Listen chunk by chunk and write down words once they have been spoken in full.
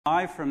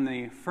Live from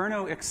the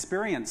Ferno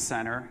Experience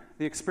Center.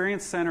 The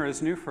Experience Center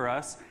is new for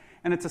us,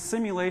 and it's a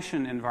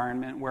simulation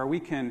environment where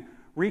we can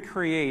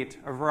recreate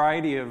a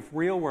variety of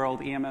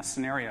real-world EMS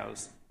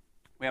scenarios.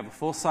 We have a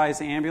full-size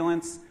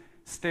ambulance,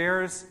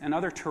 stairs, and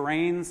other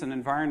terrains and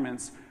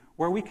environments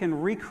where we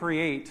can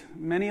recreate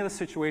many of the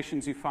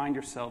situations you find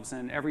yourselves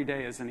in every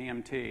day as an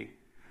EMT.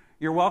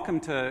 You're welcome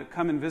to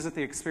come and visit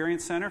the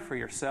Experience Center for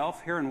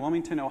yourself here in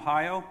Wilmington,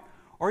 Ohio,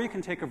 or you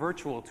can take a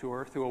virtual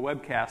tour through a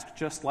webcast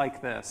just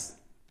like this.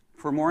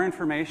 For more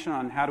information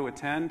on how to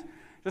attend,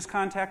 just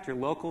contact your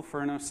local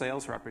Ferno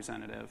sales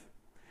representative.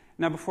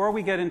 Now, before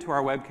we get into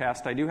our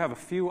webcast, I do have a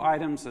few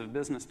items of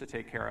business to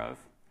take care of.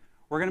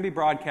 We're going to be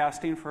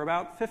broadcasting for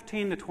about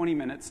 15 to 20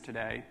 minutes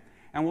today,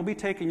 and we'll be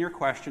taking your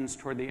questions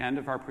toward the end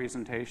of our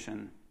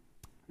presentation.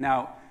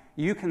 Now,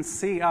 you can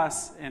see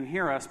us and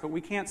hear us, but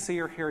we can't see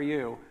or hear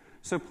you,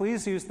 so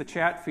please use the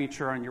chat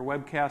feature on your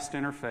webcast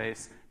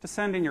interface to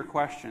send in your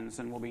questions,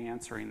 and we'll be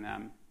answering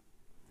them.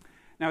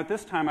 Now, at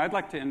this time, I'd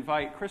like to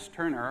invite Kris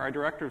Turner, our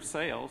Director of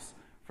Sales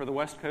for the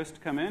West Coast,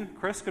 to come in.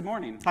 Kris, good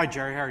morning. Hi,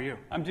 Jerry. How are you?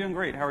 I'm doing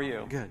great. How are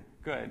you? Good.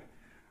 Good.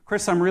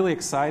 Kris, I'm really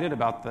excited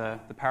about the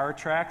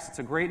PowerTraxx. It's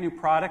a great new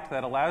product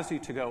that allows you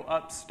to go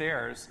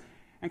upstairs.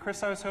 And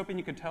Kris, I was hoping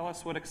you could tell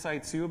us what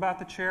excites you about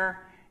the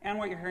chair and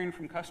what you're hearing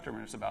from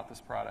customers about this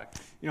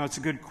product. You know, it's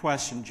a good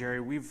question, Jerry.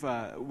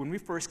 When we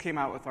first came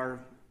out with our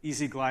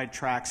EasyGlide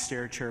Trax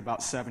stair chair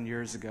about 7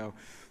 years ago,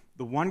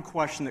 the one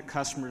question that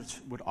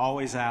customers would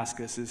always ask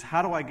us is,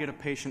 how do I get a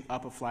patient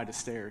up a flight of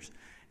stairs?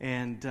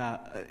 And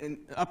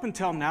up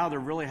until now, there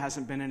really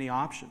hasn't been any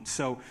option.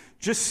 So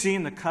just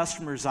seeing the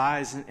customer's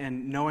eyes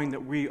and knowing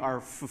that we are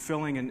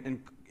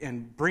fulfilling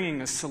and bringing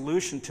a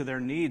solution to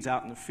their needs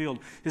out in the field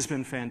has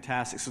been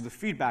fantastic. So the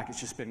feedback has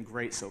just been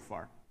great so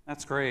far.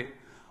 That's great.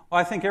 Well,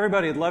 I think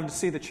everybody would love to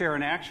see the chair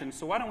in action.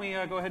 So why don't we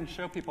go ahead and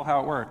show people how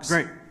it works?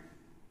 Great.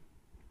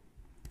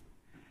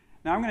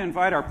 Now I'm going to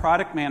invite our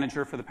product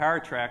manager for the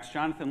PowerTraxx,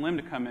 Jonathan Lim,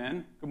 to come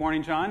in. Good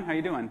morning, John. How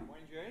you doing? Good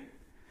morning, Jerry.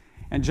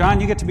 And John,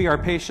 you get to be our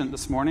patient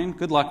this morning.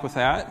 Good luck with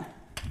that.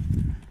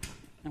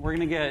 And we're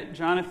going to get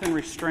Jonathan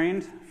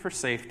restrained for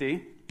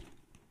safety.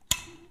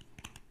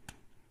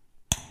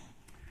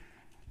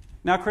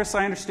 Now, Kris,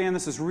 I understand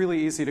this is really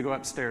easy to go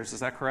upstairs.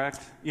 Is that correct?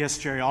 Yes,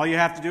 Jerry. All you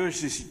have to do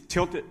is just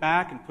tilt it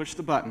back and push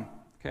the button.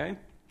 Okay.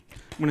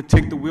 I'm going to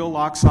take the wheel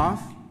locks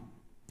off.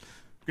 I'm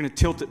going to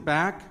tilt it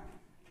back.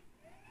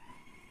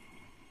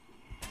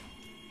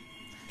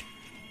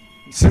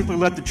 Simply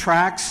let the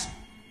tracks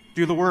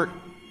do the work.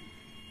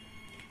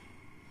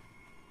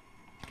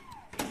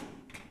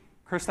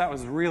 Kris, that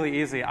was really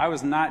easy. I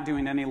was not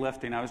doing any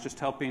lifting. I was just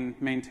helping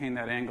maintain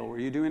that angle. Were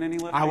you doing any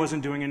lifting? I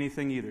wasn't doing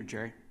anything either,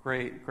 Jerry.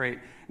 Great, great.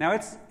 Now,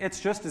 it's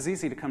just as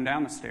easy to come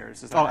down the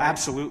stairs. Is that right?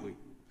 Absolutely.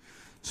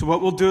 So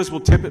what we'll do is we'll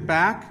tip it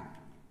back,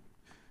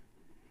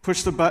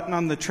 push the button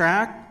on the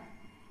track,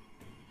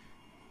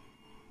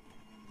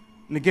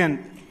 and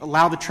again,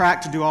 allow the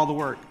track to do all the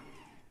work.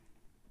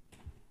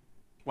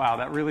 Wow,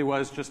 that really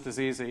was just as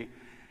easy.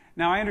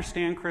 Now, I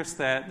understand, Kris,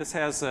 that this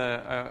has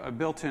a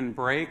built-in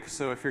brake,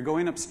 so if you're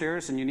going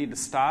upstairs and you need to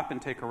stop and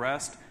take a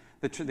rest,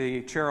 the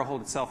chair will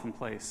hold itself in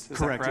place. Is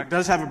correct. That correct? It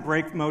does have a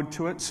brake mode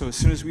to it, so as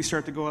soon as we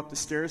start to go up the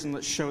stairs, and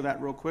let's show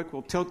that real quick,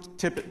 we'll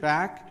tip it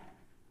back.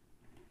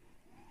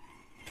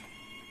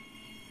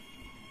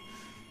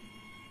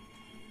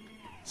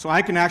 So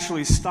I can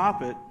actually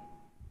stop it.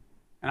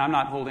 And I'm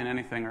not holding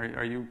anything.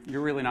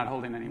 You're really not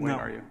holding any weight, No,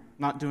 are you?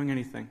 not doing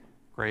anything.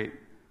 Great.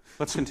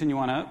 Let's continue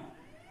on up.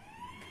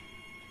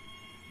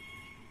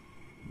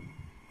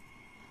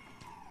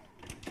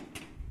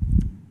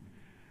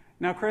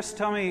 Now, Kris,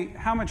 tell me,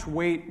 how much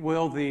weight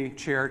will the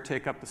chair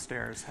take up the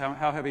stairs?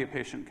 How heavy a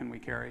patient can we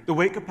carry? The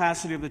weight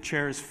capacity of the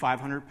chair is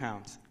 500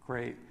 pounds.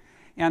 Great.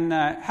 And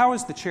how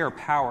is the chair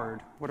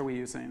powered? What are we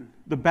using?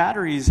 The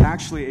battery is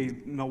actually a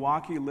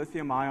Milwaukee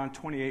lithium-ion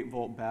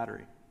 28-volt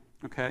battery.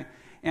 Okay.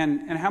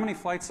 And how many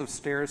flights of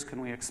stairs can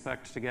we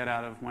expect to get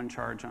out of one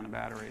charge on a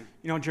battery?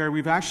 You know, Jerry,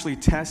 we've actually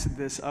tested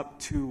this up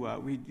to,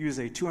 we use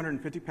a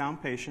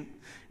 250-pound patient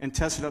and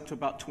tested up to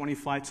about 20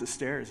 flights of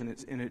stairs, and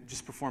it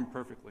just performed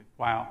perfectly.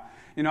 Wow.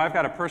 You know, I've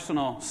got a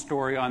personal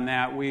story on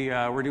that.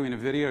 We're doing a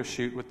video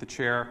shoot with the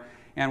chair,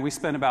 and we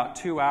spent about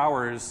 2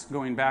 hours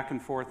going back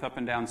and forth up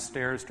and down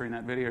stairs during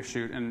that video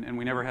shoot, and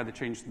we never had to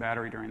change the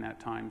battery during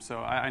that time. So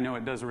I know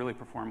it does really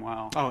perform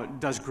well. Oh, it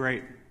does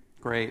great.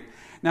 Great.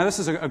 Now, this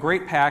is a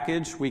great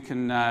package. We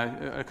can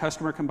a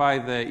customer can buy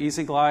the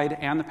EasyGlide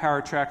and the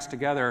PowerTraxx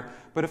together,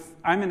 but if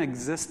I'm an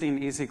existing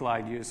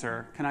EasyGlide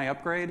user, can I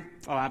upgrade?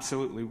 Oh,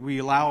 absolutely. We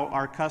allow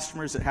our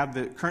customers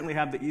that currently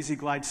have the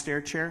EasyGlide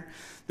stair chair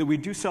that we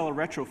do sell a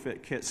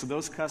retrofit kit, so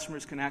those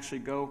customers can actually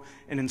go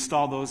and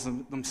install those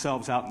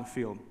themselves out in the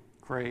field.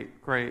 Great,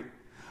 great.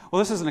 Well,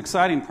 this is an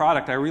exciting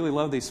product. I really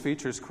love these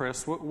features,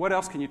 Kris. What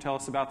else can you tell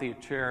us about the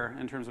chair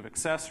in terms of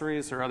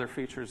accessories or other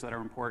features that are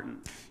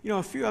important? You know,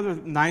 a few other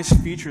nice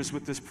features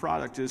with this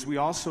product is we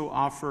also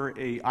offer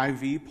a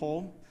IV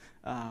pole.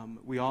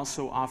 We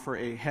also offer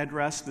a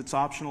headrest that's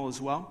optional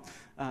as well.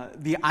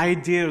 The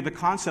idea or the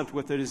concept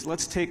with it is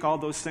let's take all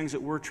those things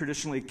that we're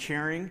traditionally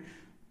carrying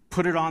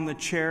put it on the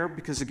chair,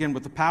 because again,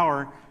 with the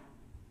power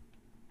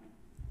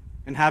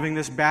and having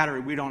this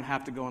battery, we don't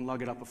have to go and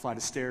lug it up a flight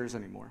of stairs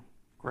anymore.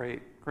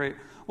 Great, great.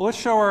 Well, let's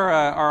show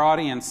our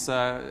audience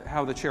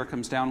how the chair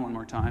comes down one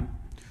more time.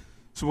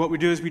 So what we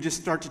do is we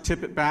just start to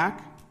tip it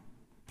back.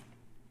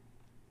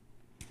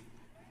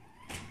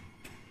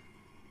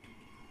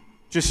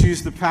 Just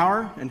use the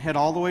power and head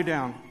all the way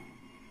down.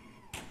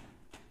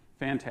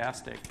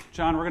 Fantastic.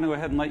 John, we're going to go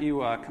ahead and let you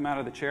come out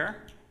of the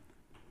chair.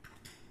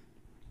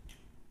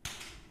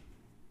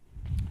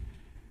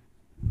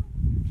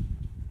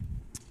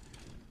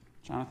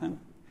 Jonathan?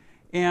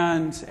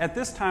 And at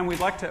this time, we'd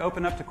like to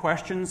open up to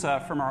questions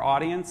from our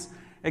audience.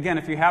 Again,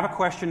 if you have a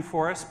question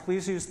for us,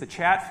 please use the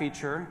chat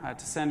feature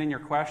to send in your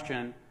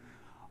question.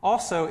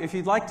 Also, if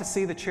you'd like to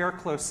see the chair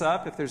close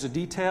up, if there's a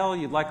detail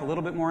you'd like a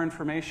little bit more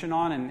information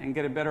on and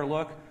get a better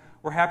look,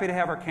 we're happy to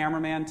have our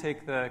cameraman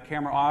take the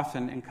camera off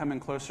and come in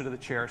closer to the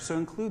chair. So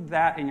include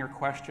that in your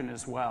question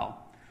as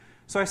well.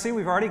 So I see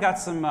we've already got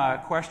some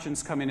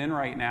questions coming in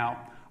right now.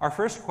 Our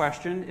first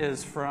question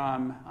is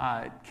from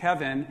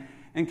Kevin.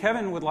 And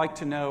Kevin would like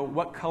to know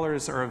what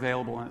colors are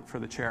available for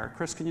the chair.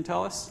 Kris, can you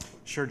tell us?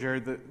 Sure, Jerry.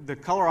 The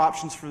color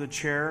options for the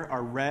chair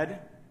are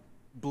red,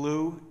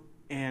 blue,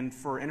 and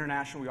for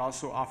international, we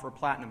also offer a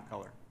platinum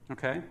color.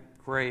 Okay,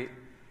 great.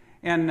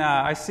 And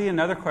I see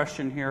another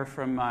question here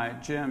from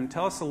Jim.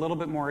 Tell us a little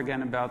bit more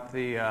again about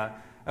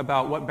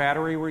about what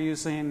battery we're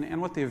using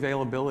and what the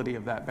availability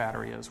of that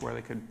battery is, where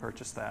they could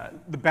purchase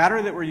that. The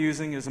battery that we're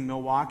using is a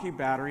Milwaukee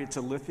battery. It's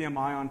a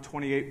lithium-ion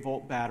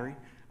 28-volt battery.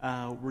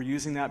 We're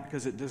using that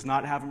because it does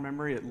not have a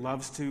memory. It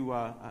loves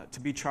to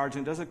be charged,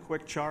 and it does a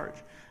quick charge.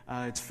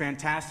 It's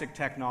fantastic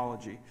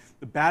technology.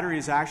 The battery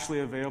is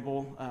actually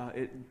available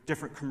at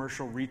different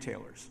commercial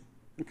retailers.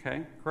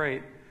 Okay,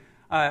 great.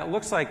 It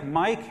looks like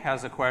Mike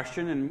has a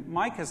question, and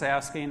Mike is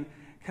asking,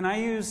 can I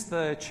use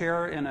the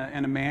chair in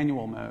a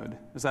manual mode?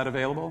 Is that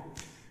available?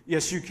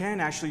 Yes, you can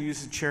actually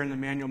use the chair in the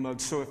manual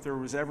mode. So if there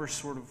was ever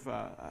sort of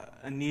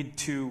a need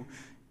to,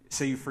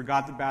 say you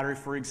forgot the battery,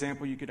 for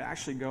example, you could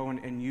actually go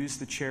and use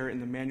the chair in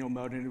the manual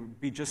mode, and it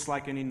would be just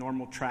like any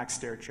normal Traxx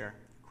stair chair.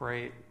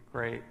 Great,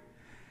 great.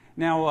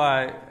 Now,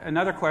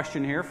 another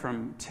question here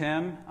from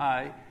Tim.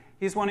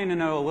 He's wanting to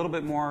know a little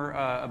bit more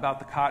about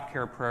the cot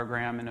care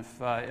program and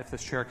if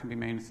this chair can be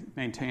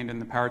maintained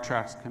and the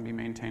PowerTraxx can be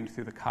maintained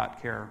through the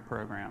cot care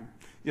program.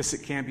 Yes,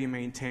 it can be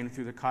maintained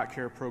through the cot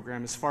care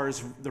program. As far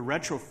as the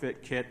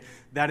retrofit kit,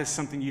 that is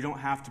something you don't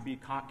have to be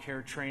cot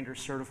care trained or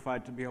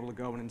certified to be able to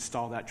go and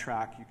install that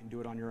track. You can do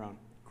it on your own.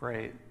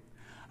 Great.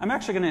 I'm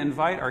actually going to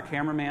invite our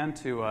cameraman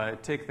to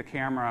take the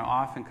camera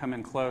off and come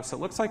in close. It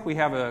looks like we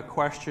have a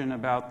question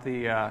about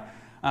the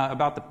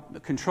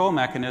control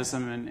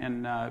mechanism,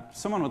 and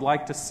someone would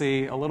like to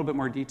see a little bit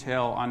more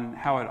detail on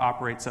how it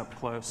operates up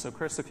close. So,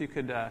 Kris, if you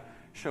could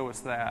show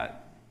us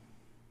that.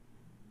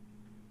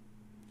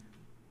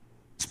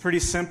 It's pretty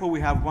simple. We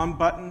have one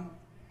button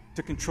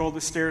to control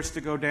the stairs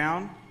to go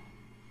down,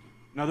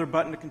 another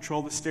button to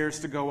control the stairs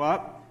to go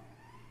up.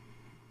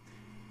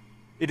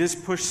 It is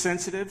push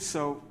sensitive,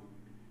 so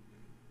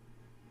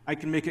I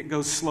can make it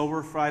go slower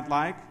if I'd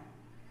like,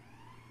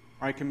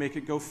 or I can make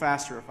it go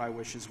faster if I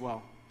wish as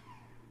well.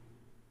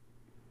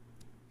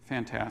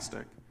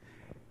 Fantastic.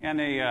 And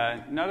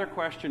another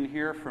question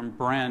here from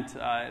Brent.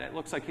 It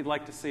looks like he'd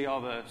like to see all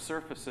the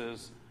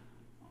surfaces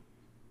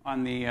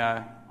on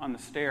the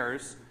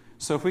stairs.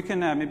 So if we can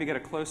maybe get a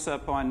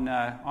close-up on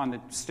the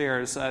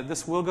stairs.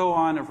 This will go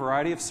on a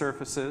variety of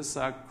surfaces.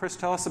 Kris,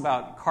 tell us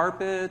about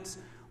carpet,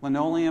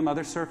 linoleum,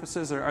 other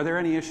surfaces. Are there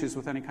any issues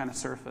with any kind of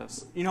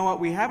surface? You know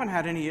what? We haven't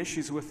had any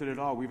issues with it at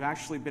all. We've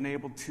actually been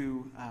able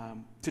to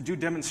do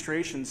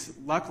demonstrations,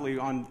 luckily,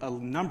 on a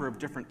number of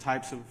different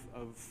types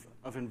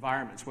of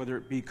environments, whether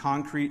it be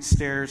concrete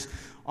stairs,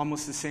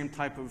 almost the same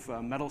type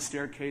of metal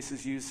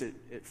staircases used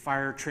at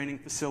fire training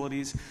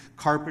facilities,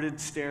 carpeted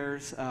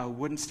stairs,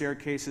 wooden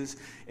staircases,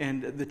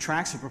 and the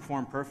Traxx have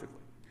performed perfectly.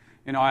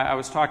 You know, I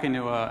was talking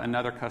to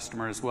another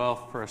customer as well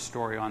for a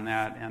story on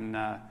that, and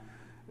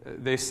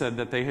they said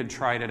that they had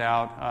tried it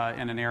out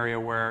in an area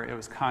where it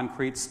was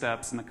concrete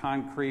steps, and the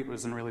concrete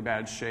was in really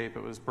bad shape.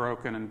 It was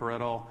broken and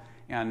brittle,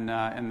 and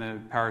the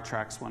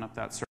PowerTraxx went up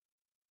that